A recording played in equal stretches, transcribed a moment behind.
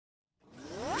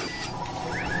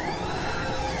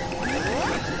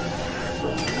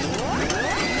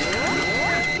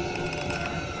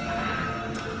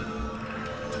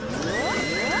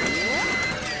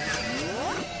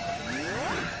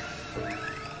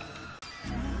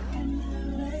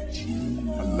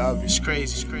love it. It's crazy,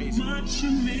 it's crazy. At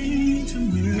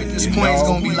this point, it's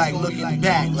gonna be like looking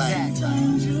back, like,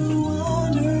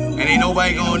 and ain't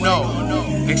nobody gonna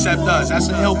know except us. That's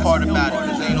the hell part about it,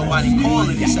 cause ain't nobody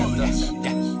calling except us.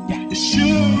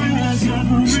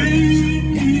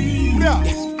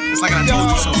 It's like I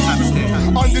told you so type of thing.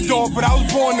 Underdog, but I was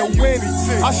born to win.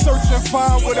 I search and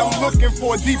find what I'm looking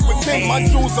for deep within. My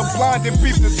jewels are blind and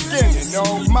beat the skin.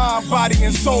 Mind, body,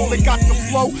 and soul, they got the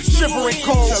flow, shivering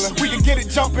cold. We can get it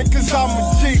jumping cause I'm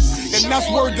a G. And that's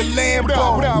word to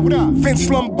Lambo. Vince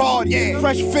Lombardi,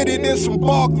 fresh fitted in some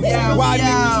Barclays. Why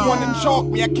niggas wanna chalk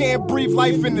me? I can't breathe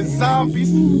life into zombies.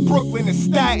 Brooklyn and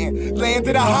Staten,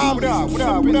 landed a hobby.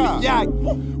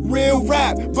 Real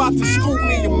rap, bout to scoop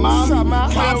me your mom.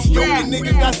 Cops joking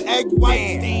niggas, that's egg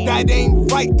white. That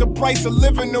ain't right, the price of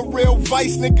living a real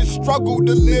vice. Niggas struggle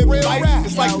to live life,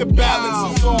 it's like the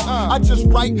balance is off. I just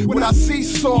write what I see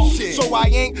saw, so I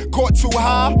ain't caught too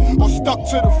high or stuck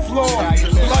to the floor.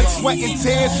 Blood, sweat, and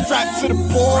tears strapped to the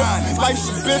board. Life's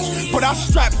a bitch, but I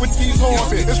strap with these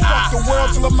whores. It's fuck the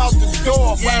world till I'm out the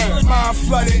door. Mind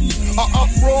flooded, a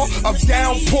uproar of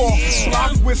downpour.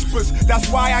 Block whispers, that's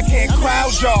why I can't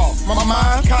crowd y'all. My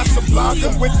mind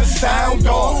Casablanca with the sound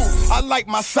off. I like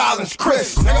my silence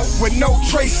crisp, with no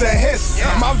trace of hiss.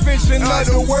 My vision of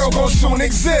the world gon' soon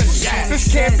exist. This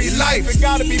can't be life, it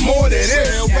gotta be more than this.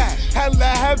 Hell of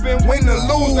heaven, win or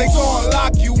lose, they gon'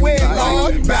 lock you in,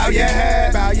 Lord. Bow your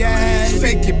head,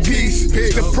 fake your peace.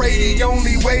 To pray the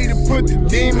only way to put the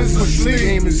demons to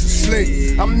sleep.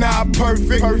 I'm not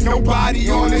perfect, nobody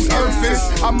on this earth is.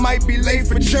 I might be late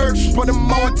for church, but I'm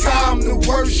more time to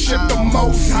worship the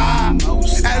Most High.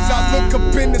 As I look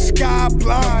up in the sky,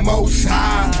 blind, the Most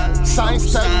High.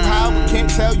 Science tell you how, but can't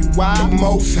tell you why. The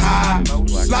Most High.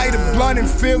 Light a blunt and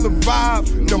feel the vibe.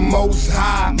 The Most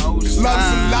High. Love's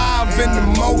alive in the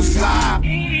Most High.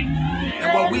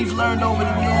 And what we've learned over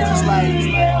the years is like,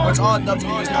 what's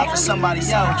RW is not for somebody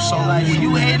else. So like, when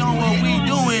you hate on what we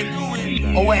doing,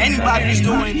 or what anybody's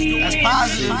doing that's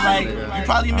positive, like, you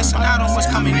probably missing out on what's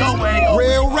coming your way.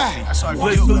 Real rap.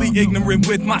 Blissfully ignorant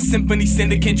with my symphony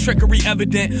syndicate, trickery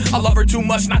evident. I love her too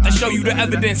much not to show you the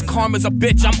evidence. Karma's a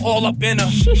bitch, I'm all up in her.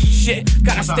 Shit,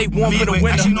 gotta stay warm for the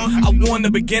winter. I warn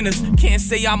the beginners, can't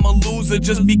say I'm a loser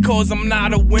just because I'm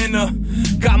not a winner.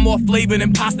 Got more flavor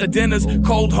than pasta dinners,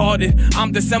 cold-hearted.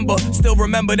 I'm December, still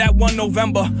remember that one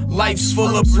November. Life's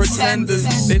full of pretenders,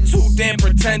 they're too damn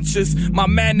pretentious. My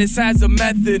madness has a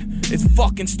method, it's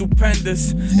fucking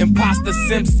stupendous. Imposter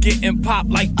simps getting popped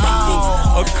like pickles,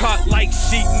 a cut like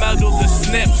sheet metal, the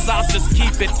snips. I'll just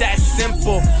keep it that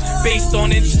simple, based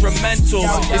on instrumentals.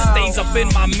 It stays up in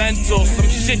my mental, some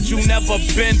shit you never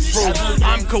been through.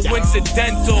 I'm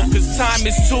coincidental, cause time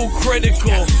is too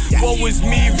critical. Woe is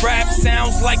me, rap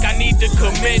sounds like I need to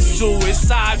commit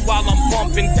suicide while I'm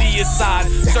bumping deicide.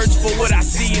 Search for what I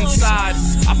see inside.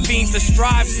 I fiend to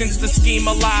strive since the scheme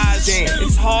of lies.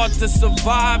 It's hard to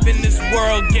survive in this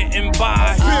world getting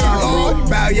by. Lord,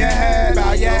 bow your head,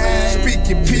 speak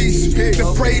your peace.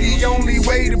 To pray the only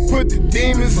way to put the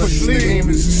demons to sleep.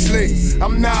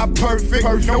 I'm not perfect,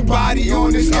 nobody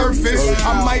on this earth is.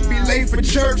 I might be late for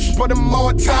church, but I'm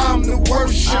more time to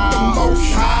worship the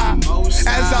Most High.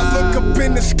 As I look up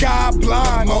in the sky,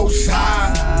 blind, Most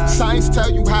High. Science tell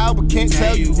you how, but can't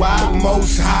tell you why. The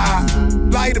Most High.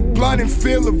 Light a blunt and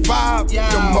feel the vibe.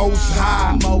 The Most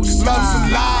High. Love's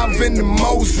alive in the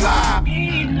Most High.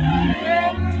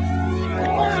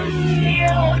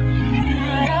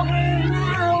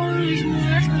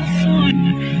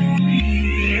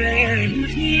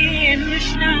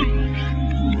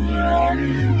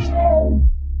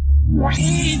 What?